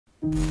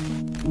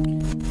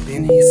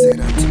Then he said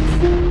unto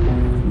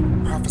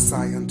me,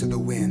 Prophesy unto the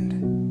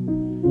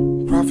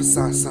wind.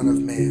 Prophesy, son of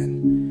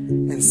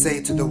man, and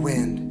say to the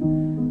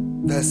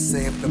wind, Thus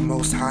saith the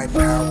Most High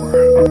Power,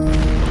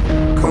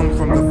 Come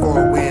from the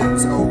four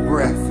winds, O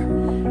breath,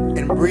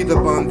 and breathe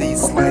upon these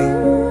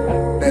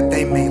slain, that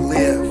they may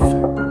live.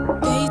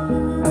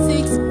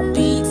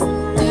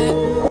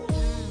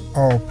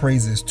 All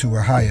praises to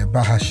Ahyals,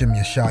 Bahashim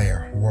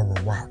Yeshaya,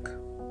 Warawak.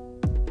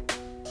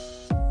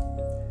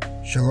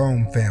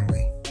 Shalom,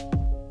 family.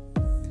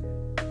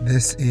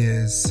 This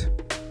is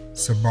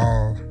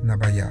Sabal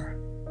Nabaya.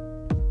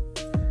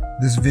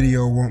 This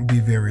video won't be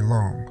very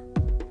long.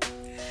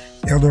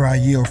 Elder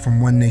Ahyals from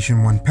One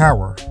Nation, One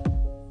Power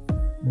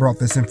brought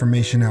this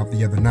information out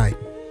the other night.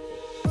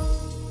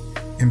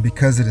 And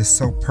because it is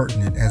so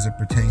pertinent as it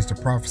pertains to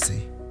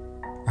prophecy,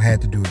 I had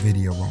to do a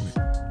video on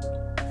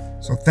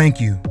it. So thank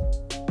you,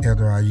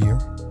 Elder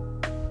Ahyals,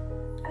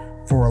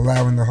 for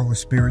allowing the Holy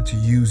Spirit to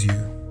use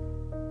you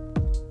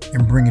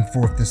in bringing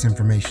forth this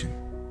information.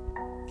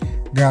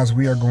 Guys,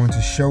 we are going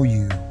to show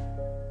you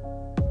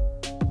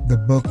the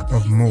book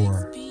of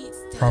more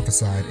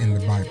prophesied in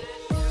the Bible.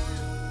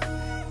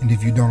 And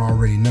if you don't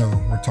already know,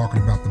 we're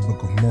talking about the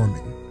Book of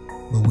Mormon,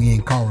 but we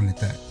ain't calling it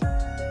that.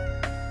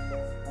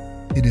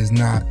 It is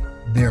not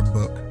their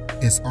book,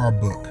 it's our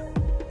book,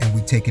 and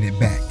we taking it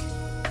back.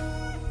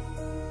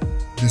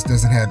 This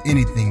doesn't have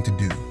anything to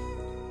do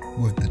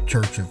with the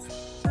Church of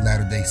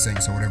Latter-day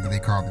Saints or whatever they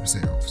call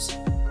themselves.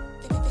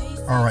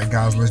 Alright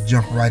guys, let's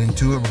jump right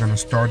into it. We're going to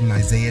start in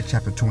Isaiah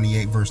chapter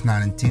 28 verse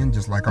 9 and 10,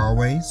 just like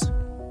always.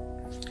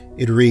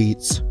 It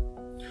reads,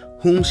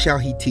 Whom shall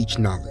he teach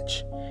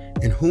knowledge,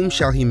 and whom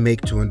shall he make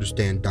to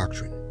understand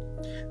doctrine?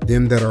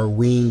 Them that are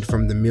weaned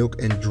from the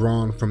milk and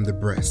drawn from the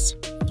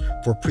breast.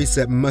 For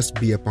precept must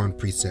be upon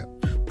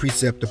precept,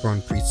 precept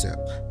upon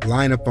precept,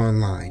 line upon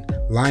line,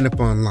 line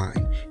upon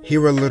line,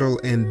 here a little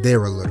and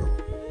there a little.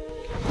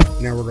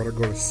 Now we're going to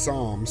go to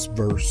Psalms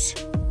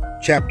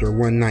chapter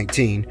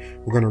 119.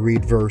 We're going to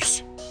read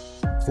verse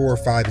 4,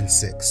 5, and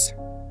 6.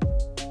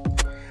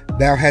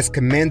 Thou hast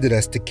commanded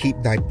us to keep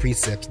thy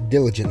precepts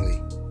diligently.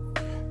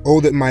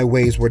 Oh, that my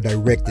ways were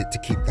directed to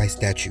keep thy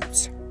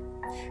statutes.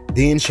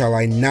 Then shall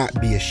I not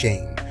be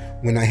ashamed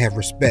when I have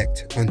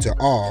respect unto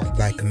all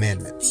thy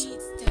commandments.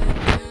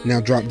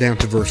 Now drop down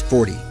to verse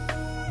 40.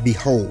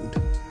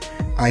 Behold,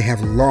 I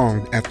have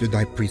longed after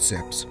thy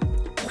precepts.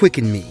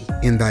 Quicken me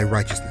in thy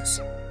righteousness.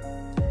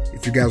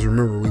 If you guys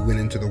remember, we went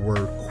into the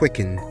word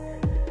quicken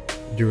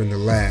during the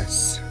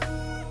last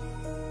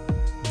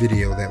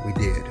video that we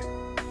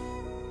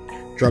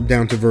did. Drop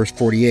down to verse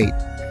 48.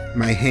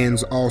 My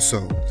hands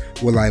also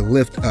will I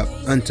lift up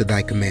unto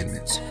thy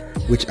commandments,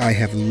 which I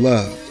have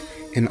loved,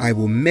 and I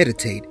will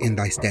meditate in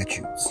thy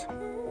statutes.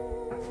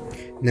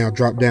 Now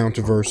drop down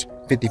to verse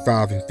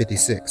 55 and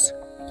 56.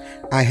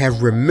 I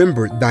have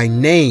remembered thy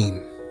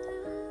name,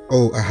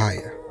 O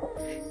Ahyals,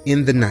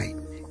 in the night,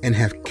 and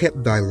have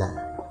kept thy law.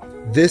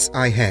 This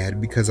I had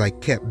because I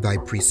kept thy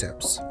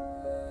precepts.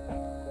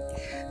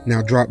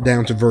 Now drop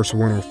down to verse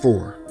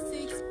 104.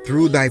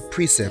 Through thy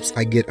precepts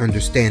I get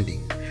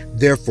understanding.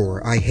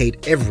 Therefore I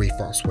hate every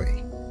false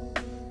way.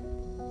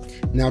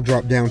 Now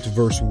drop down to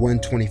verse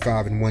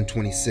 125 and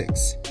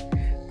 126.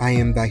 I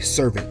am thy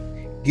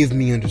servant. Give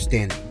me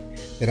understanding,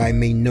 that I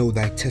may know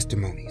thy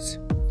testimonies.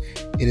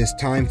 It is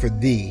time for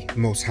thee,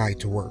 Most High,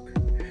 to work,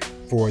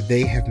 for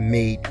they have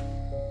made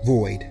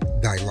void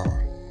thy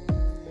law.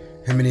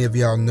 How many of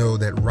y'all know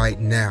that right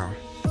now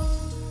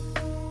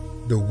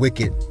the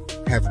wicked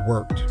have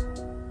worked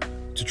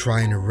to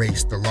try and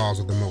erase the laws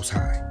of the Most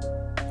High?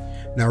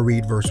 Now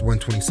read verse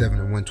 127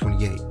 and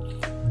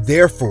 128.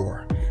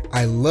 Therefore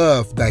I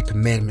love thy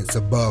commandments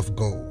above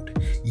gold,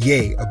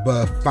 yea,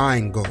 above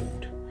fine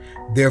gold.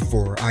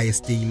 Therefore I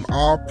esteem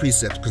all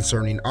precepts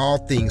concerning all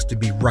things to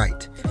be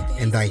right,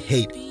 and I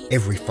hate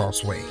every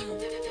false way.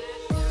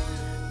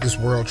 This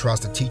world tries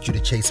to teach you to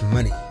chase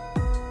money,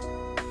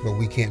 but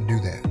we can't do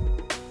that.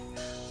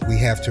 We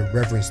have to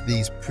reverence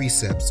these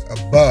precepts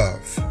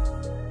above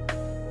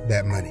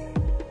that money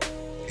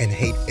and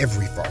hate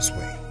every false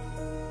way.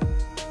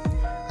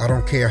 I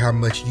don't care how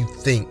much you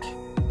think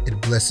it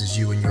blesses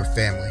you and your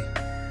family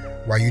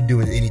while you're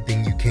doing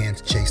anything you can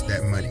to chase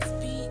that money.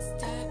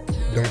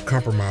 Don't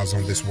compromise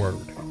on this word.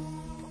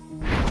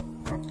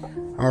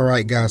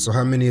 Alright guys, so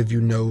how many of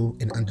you know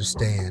and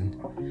understand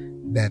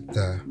that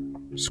the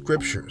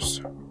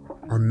scriptures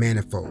are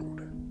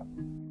manifold?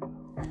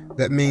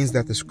 That means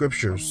that the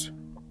scriptures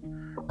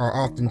are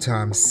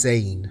oftentimes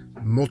saying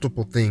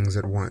multiple things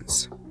at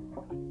once.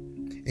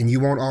 And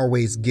you won't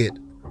always get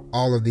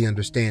all of the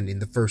understanding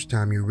the first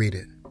time you read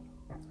it.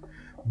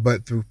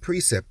 But through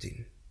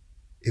precepting,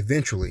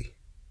 eventually,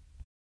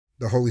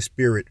 the Holy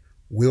Spirit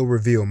will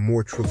reveal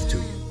more truth to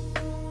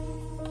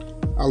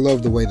you. I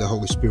love the way the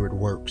Holy Spirit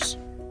works.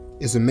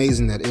 It's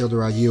amazing that Elder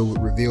Ahyals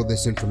would reveal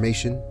this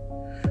information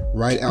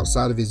right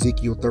outside of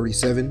Ezekiel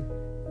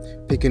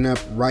 37, picking up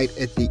right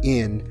at the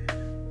end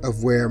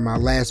of where my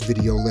last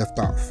video left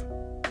off.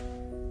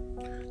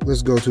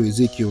 Let's go to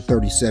Ezekiel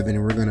 37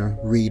 and we're going to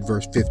read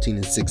verse 15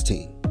 and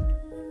 16.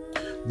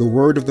 The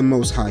word of the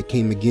Most High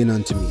came again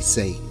unto me,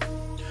 saying,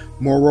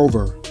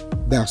 Moreover,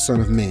 thou son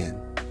of man,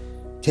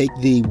 take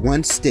thee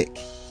one stick.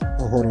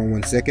 Oh, hold on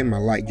one second. My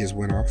light just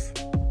went off.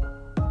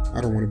 I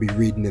don't want to be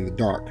reading in the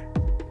dark.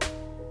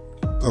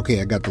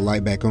 Okay, I got the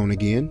light back on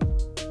again.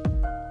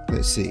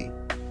 Let's see.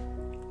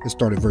 Let's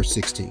start at verse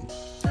 16.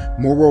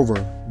 Moreover,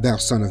 thou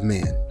son of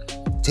man,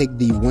 take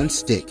thee one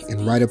stick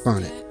and write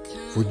upon it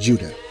for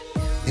Judah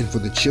and for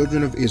the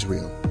children of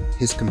Israel,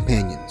 his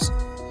companions.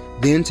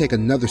 Then take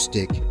another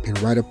stick and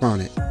write upon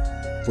it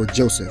for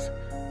Joseph,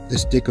 the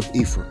stick of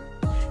Ephraim,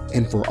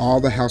 and for all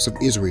the house of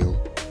Israel,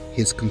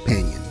 his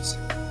companions.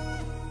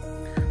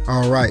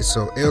 Alright,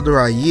 so Elder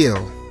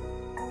Ahyals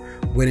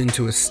went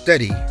into a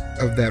study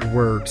of that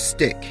word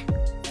stick.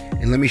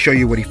 And let me show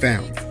you what he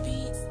found.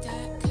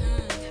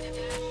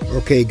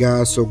 Okay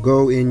guys, so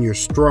go in your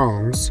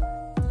Strong's,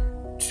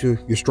 to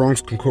your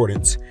Strong's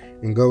Concordance,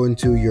 and go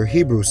into your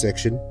Hebrew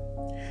section,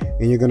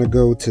 and you're going to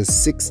go to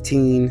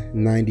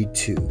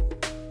 1692.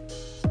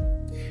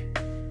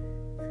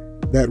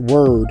 That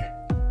word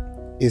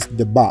is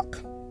debak,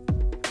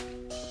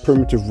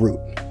 primitive root.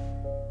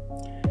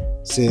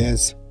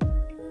 Says,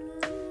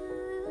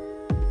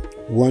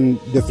 one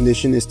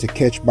definition is to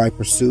catch by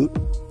pursuit.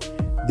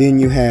 Then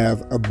you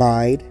have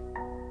abide,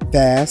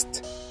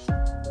 fast,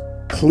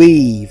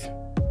 cleave,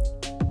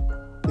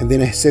 and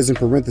then it says in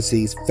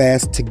parentheses,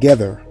 fast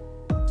together,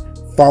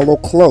 follow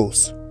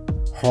close,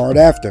 hard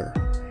after,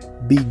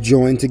 be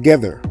joined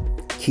together,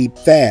 keep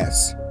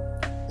fast,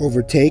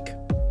 overtake,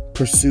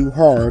 pursue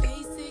hard,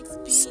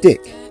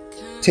 stick,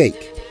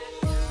 take.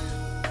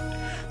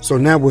 So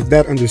now with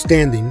that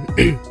understanding,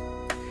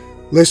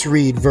 let's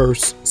read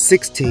verse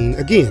 16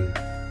 again.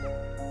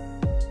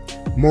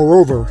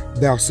 Moreover,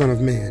 thou son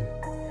of man,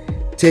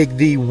 take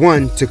thee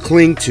one to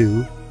cling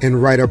to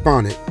and write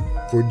upon it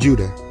for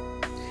Judah,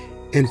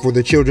 and for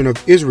the children of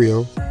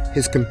Israel,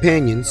 his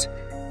companions,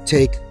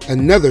 take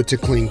another to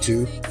cling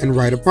to and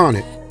write upon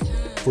it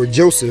for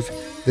Joseph,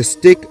 the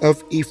stick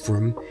of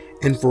Ephraim,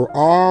 and for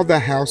all the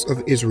house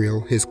of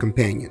Israel, his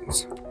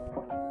companions.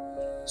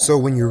 So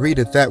when you read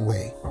it that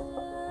way,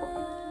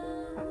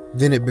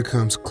 then it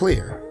becomes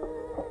clear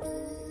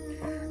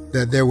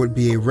that there would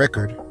be a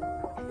record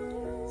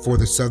for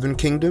the southern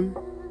kingdom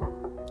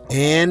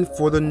and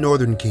for the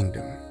northern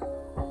kingdom.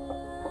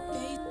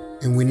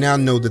 And we now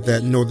know that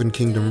that northern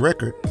kingdom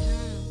record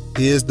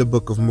is the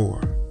book of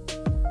More.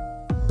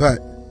 But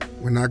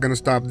we're not going to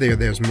stop there.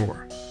 There's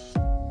more.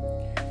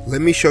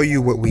 Let me show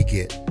you what we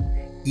get,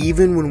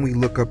 even when we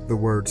look up the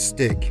word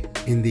stick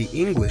in the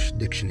English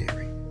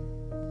dictionary.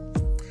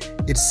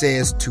 It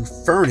says to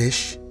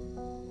furnish,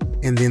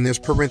 and then there's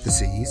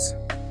parentheses,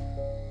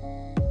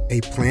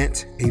 a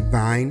plant, a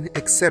vine,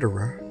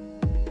 etc.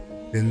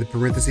 Then the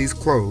parentheses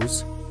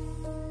close,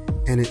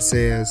 and it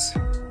says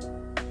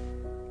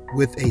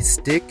with a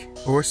stick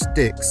or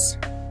sticks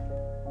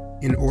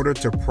in order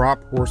to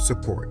prop or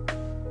support.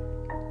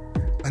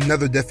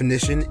 Another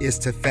definition is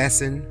to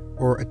fasten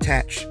or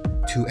attach,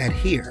 to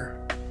adhere.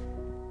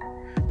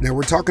 Now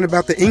we're talking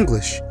about the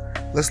English.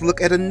 Let's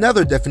look at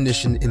another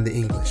definition in the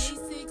English.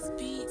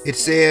 It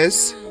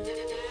says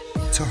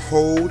to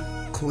hold,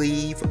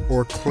 cleave,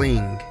 or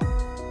cling.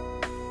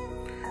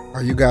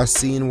 Are you guys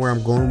seeing where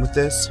I'm going with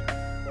this?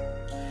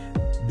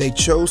 They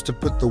chose to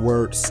put the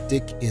word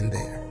stick in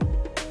there.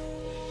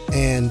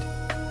 And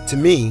to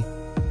me,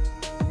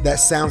 that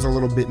sounds a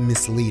little bit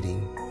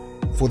misleading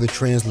for the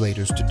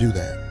translators to do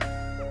that.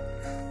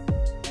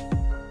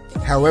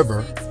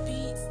 However,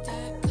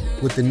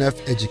 with enough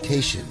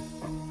education,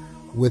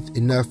 with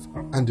enough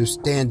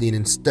understanding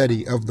and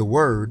study of the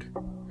word,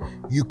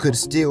 you could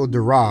still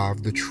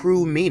derive the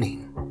true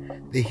meaning,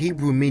 the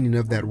Hebrew meaning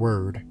of that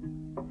word,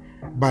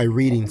 by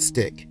reading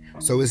stick.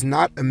 So it's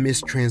not a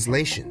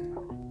mistranslation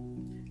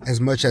as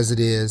much as it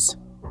is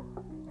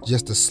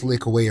just a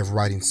slick way of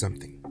writing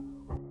something.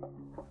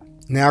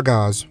 Now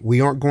guys,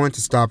 we aren't going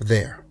to stop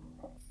there,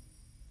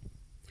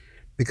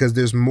 because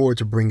there's more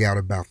to bring out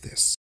about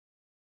this.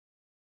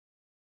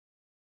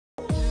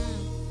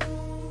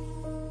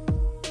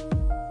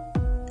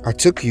 I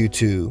took you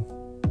to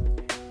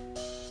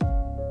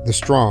the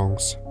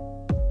Strong's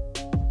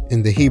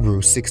in the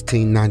Hebrew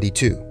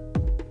 1692,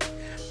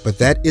 but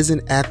that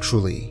isn't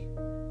actually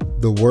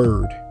the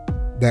word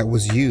that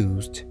was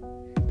used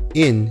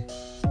in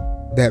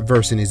that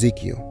verse in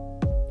Ezekiel.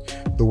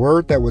 The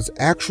word that was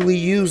actually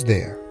used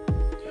there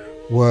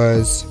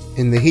was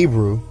in the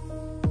Hebrew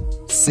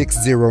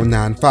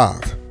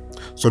 6095.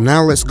 So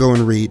now let's go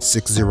and read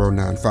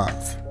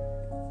 6095.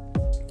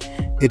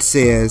 It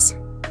says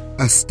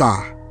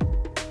asta,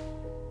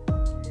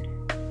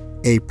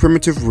 a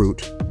primitive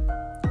root,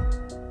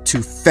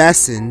 to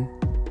fasten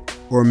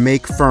or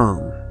make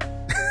firm.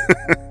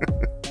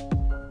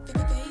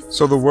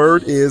 So the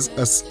word is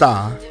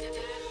asta,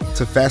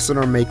 to fasten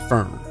or make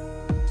firm.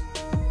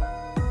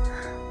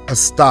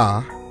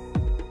 Asta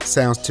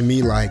sounds to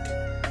me like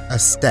a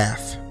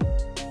staff.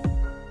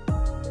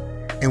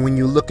 And when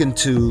you look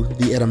into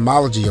the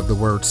etymology of the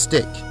word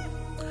stick,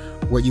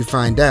 what you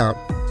find out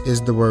is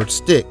the word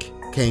stick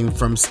came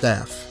from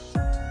staff.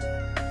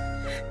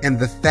 And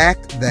the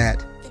fact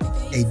that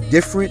a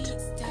different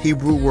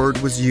Hebrew word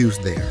was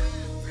used there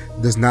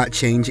does not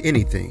change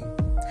anything.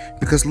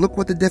 Because look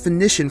what the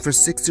definition for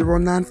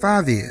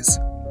 6095 is.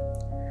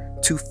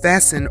 To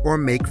fasten or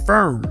make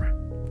firm.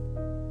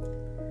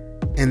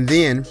 And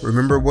then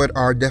remember what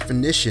our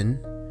definition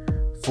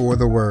for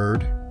the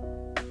word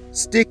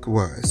stick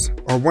was,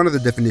 or one of the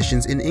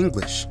definitions in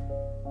English.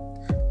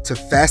 To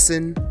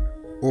fasten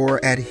or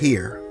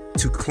adhere,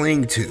 to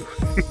cling to.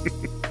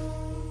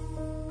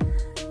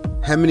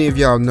 How many of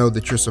y'all know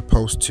that you're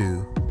supposed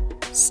to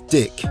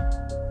stick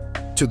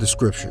to the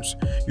scriptures?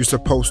 You're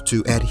supposed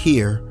to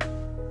adhere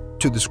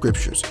to the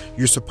scriptures.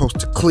 You're supposed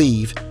to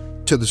cleave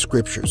to the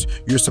scriptures.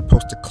 You're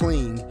supposed to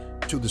cling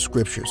to the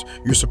scriptures.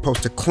 You're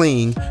supposed to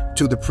cling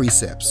to the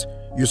precepts.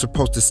 You're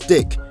supposed to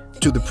stick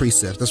to the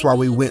precepts. That's why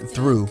we went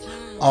through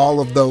all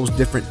of those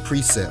different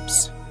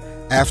precepts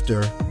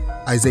after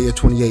Isaiah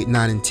 28,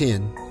 9, and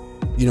 10.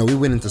 You know, we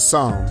went into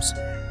Psalms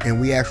and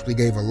we actually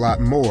gave a lot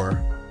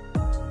more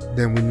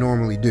than we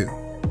normally do.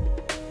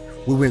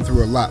 We went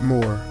through a lot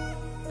more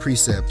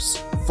precepts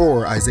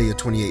for Isaiah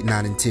 28,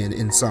 9, and 10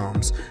 in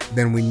Psalms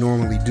than we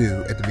normally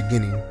do at the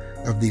beginning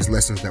of these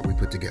lessons that we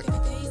put together.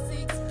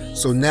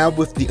 So now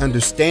with the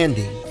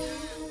understanding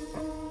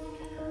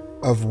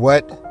of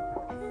what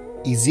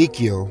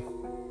Ezekiel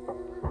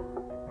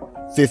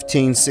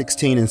 15,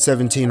 16, and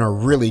 17 are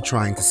really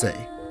trying to say,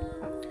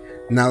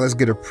 now let's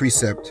get a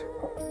precept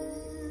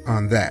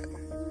on that.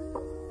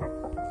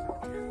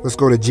 Let's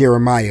go to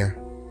Jeremiah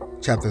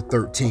chapter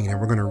 13, and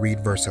we're going to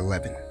read verse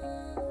 11.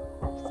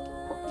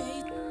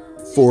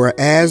 For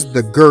as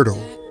the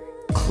girdle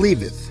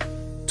cleaveth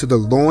to the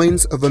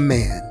loins of a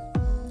man,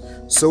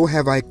 so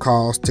have I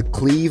caused to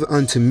cleave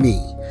unto me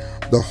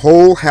the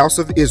whole house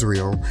of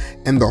Israel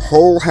and the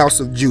whole house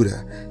of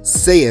Judah,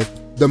 saith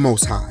the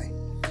Most High,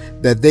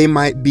 that they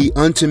might be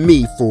unto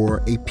me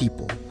for a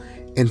people,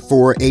 and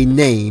for a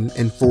name,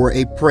 and for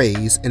a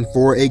praise, and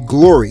for a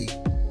glory.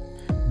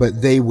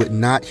 But they would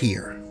not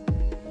hear.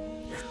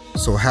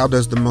 So how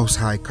does the Most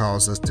High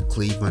cause us to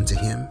cleave unto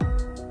him?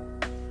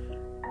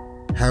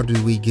 How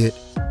do we get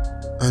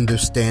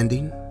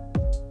understanding?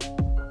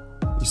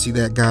 You see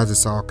that, guys?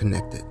 It's all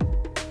connected.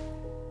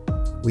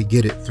 We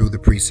get it through the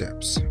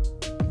precepts.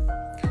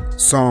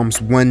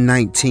 Psalms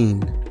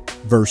 119,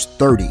 verse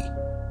 30.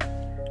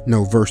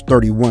 No, verse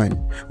 31.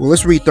 Well,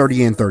 let's read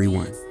 30 and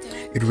 31.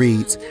 It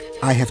reads,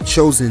 I have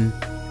chosen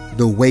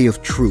the way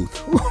of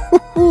truth.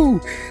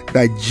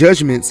 Thy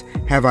judgments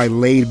have I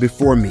laid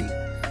before me.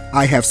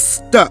 I have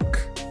stuck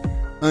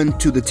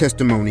unto the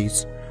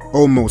testimonies,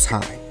 O Most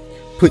High.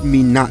 Put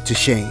me not to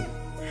shame.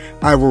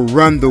 I will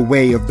run the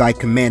way of thy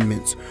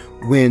commandments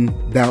when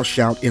thou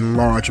shalt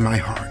enlarge my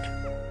heart.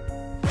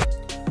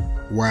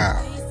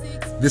 Wow,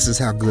 this is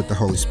how good the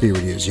Holy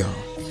Spirit is, y'all.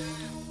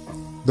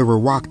 The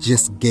Ruach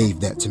just gave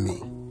that to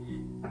me.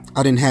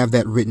 I didn't have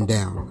that written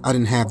down. I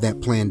didn't have that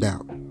planned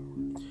out.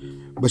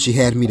 But she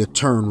had me to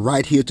turn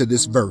right here to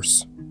this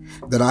verse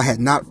that I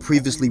had not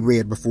previously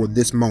read before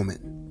this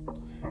moment.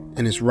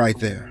 And it's right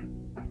there.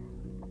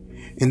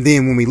 And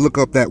then when we look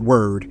up that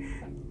word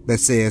that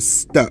says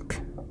stuck,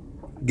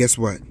 guess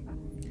what?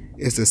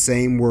 It's the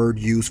same word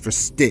used for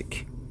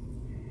stick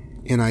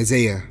in in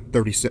Ezekiel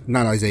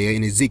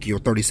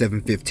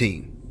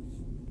 37:15.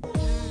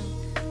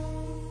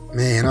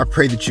 Man, I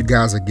pray that you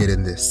guys are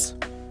getting this.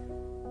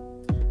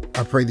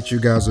 I pray that you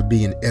guys are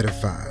being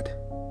edified.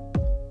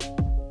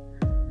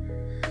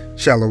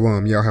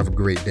 Shalom, y'all have a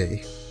great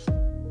day.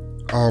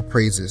 All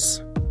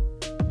praises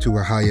to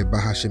Ahaya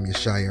Bahashim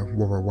Yeshaya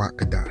Warawat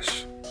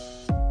Kadash.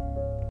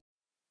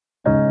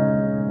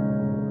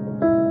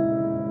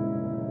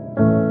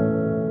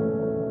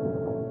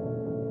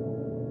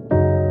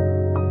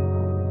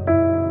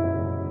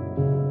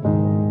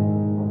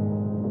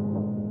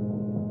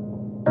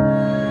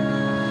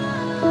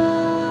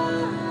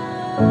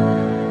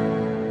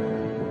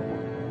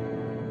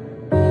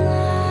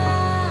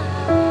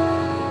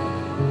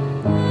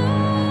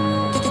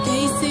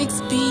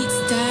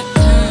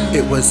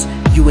 It was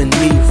you and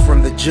me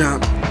from the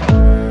jump.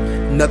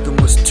 Nothing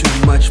was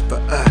too much for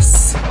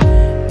us.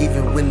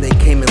 Even when they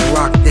came and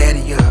locked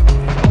daddy up.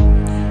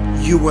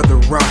 You were the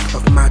rock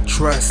of my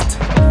trust.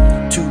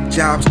 2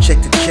 jobs, check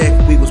to check,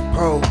 we was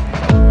poor.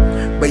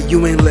 But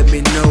you ain't let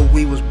me know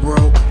we was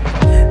broke.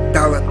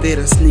 Dollar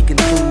theater, sneaking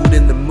food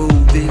in the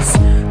movies.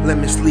 Let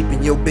me sleep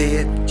in your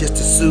bed just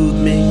to soothe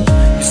me.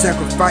 You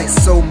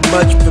sacrificed so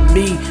much for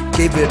me.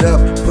 Gave it up,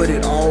 put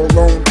it all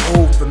on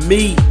hold for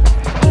me.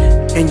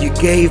 And you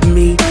gave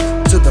me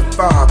to the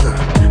Father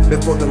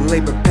before the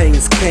labor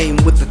pains came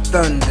with the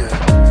thunder.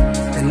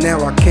 And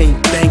now I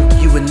can't thank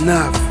you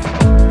enough,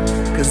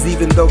 cause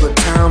even though the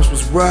times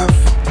was rough,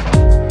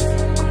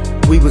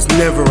 we was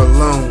never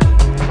alone.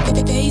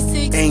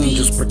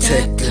 Angels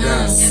protected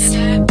us.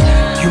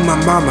 You my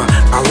mama,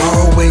 I'll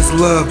always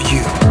love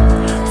you.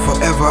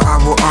 Forever I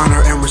will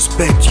honor and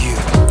respect you.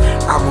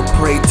 I will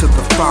pray to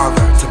the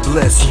Father to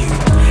bless you.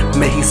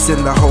 May He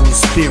send the Holy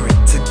Spirit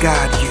to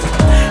guide you.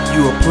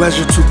 You a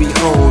pleasure to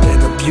behold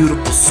and a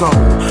beautiful soul.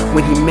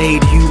 When He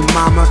made you,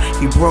 mama,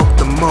 He broke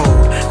the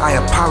mold. I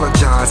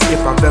apologize if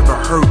I've ever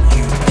hurt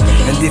you,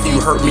 and if you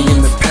hurt me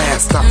in the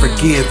past, I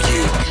forgive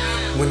you.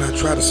 When I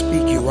try to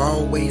speak, you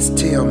always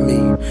tell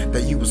me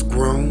that you was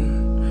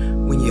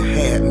grown when you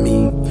had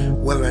me.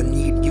 Well, I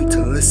need you to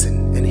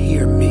listen and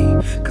hear me,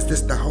 cause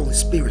this the Holy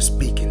Spirit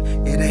speaking,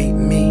 it ain't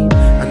me.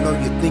 I know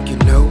you think you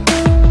know,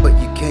 but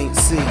you can't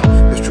see.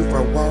 The truth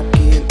I walk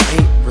in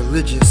ain't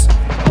religious.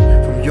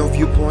 From your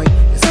viewpoint,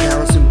 it's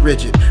callous and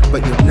rigid,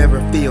 but you'll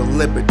never feel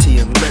liberty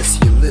unless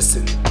you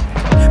listen.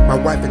 My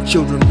wife and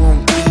children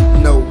won't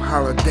eat no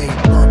holiday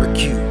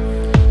barbecue.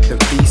 The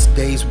feast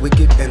days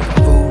wicked and the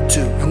food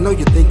too. I know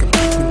you think I'm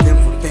keeping them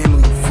from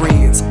family and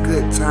friends,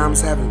 good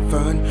times having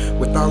fun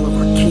with all of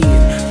our kin,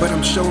 but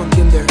I'm showing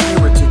them their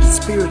heritage and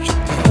spiritual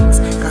things.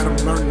 Got them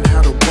learning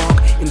how to walk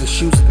in the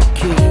shoes of the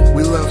King.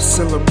 We love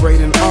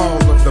celebrating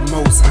all of the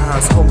Most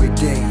High's holy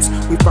days.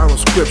 We follow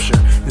scripture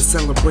and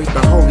celebrate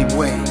the holy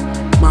way.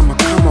 Mama,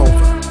 come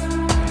over,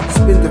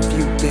 spend a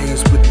few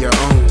days with your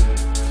own.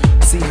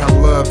 See how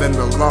love and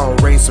the law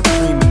reign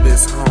supreme in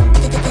this home.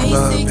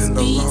 Love and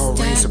the law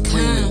reign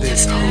supreme in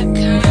this home.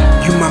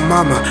 You my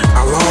mama,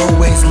 I'll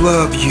always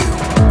love you.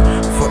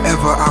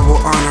 Forever I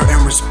will honor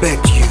and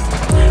respect you.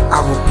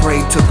 I will pray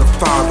to the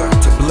Father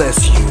to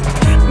bless you.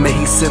 May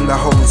He send the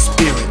Holy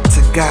Spirit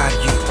to guide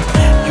you.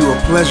 You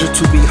a pleasure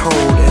to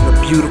behold and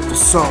a beautiful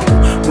soul.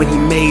 When He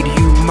made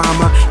you,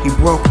 mama, He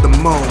broke the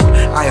mold.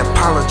 I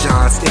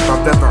apologize if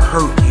I've ever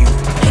hurt you,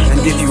 and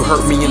if you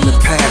hurt me in the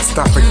past,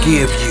 I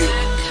forgive you.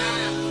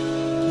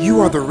 You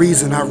are the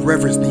reason I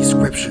reverence these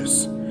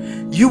scriptures.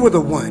 You were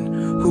the one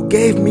who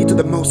gave me to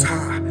the Most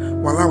High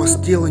while I was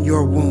still in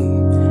your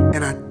womb,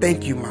 and I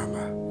thank you,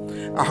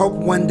 mama. I hope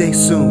one day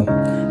soon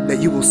that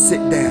you will sit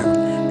down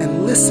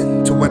and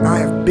listen to what I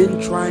have been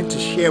trying to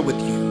share with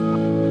you.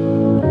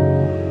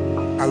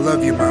 I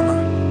love you,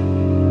 mama.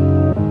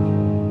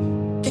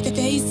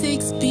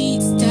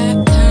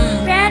 Veysigz.com.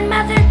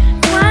 Grandmother,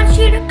 I want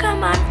you to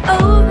come on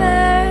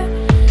over,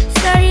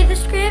 study the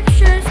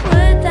scriptures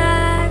with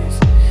us.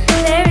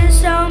 There is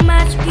so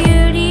much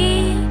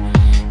beauty,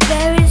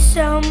 there is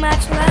so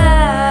much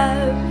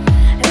love.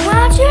 I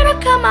want you to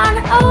come on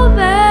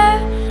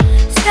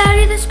over,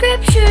 study the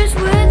scriptures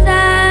with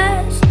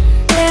us.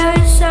 There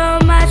is so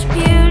much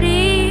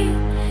beauty,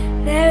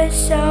 there is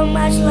so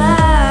much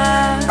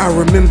love. I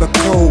remember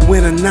cold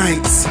winter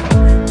nights,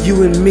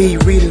 you and me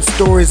reading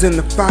stories in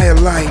the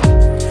firelight.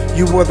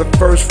 You were the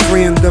first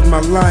friend of my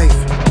life.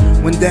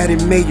 When daddy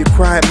made you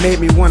cry, it made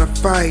me wanna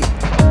fight.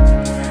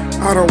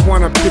 I don't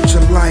wanna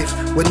picture life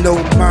with no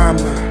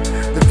mama.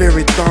 The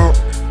very thought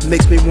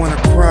makes me wanna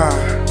cry.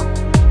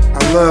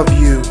 I love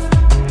you,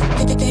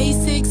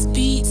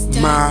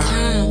 Ma.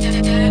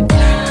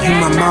 You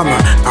my mama,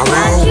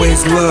 I'll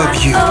always love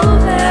you.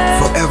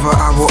 Forever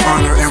I will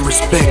honor and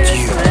respect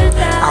you.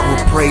 I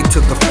will pray to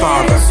the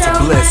Father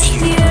to bless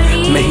you.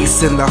 May He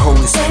send the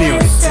Holy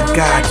Spirit to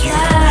guide you.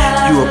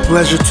 You a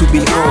pleasure to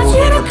behold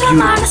and a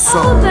beautiful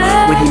soul.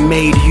 When He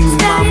made you,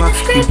 mama,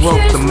 He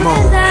broke the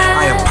mold.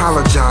 I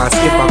apologize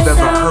if I've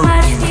ever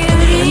hurt you,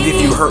 and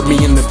if you hurt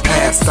me in the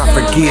past, I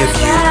forgive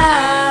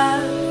you.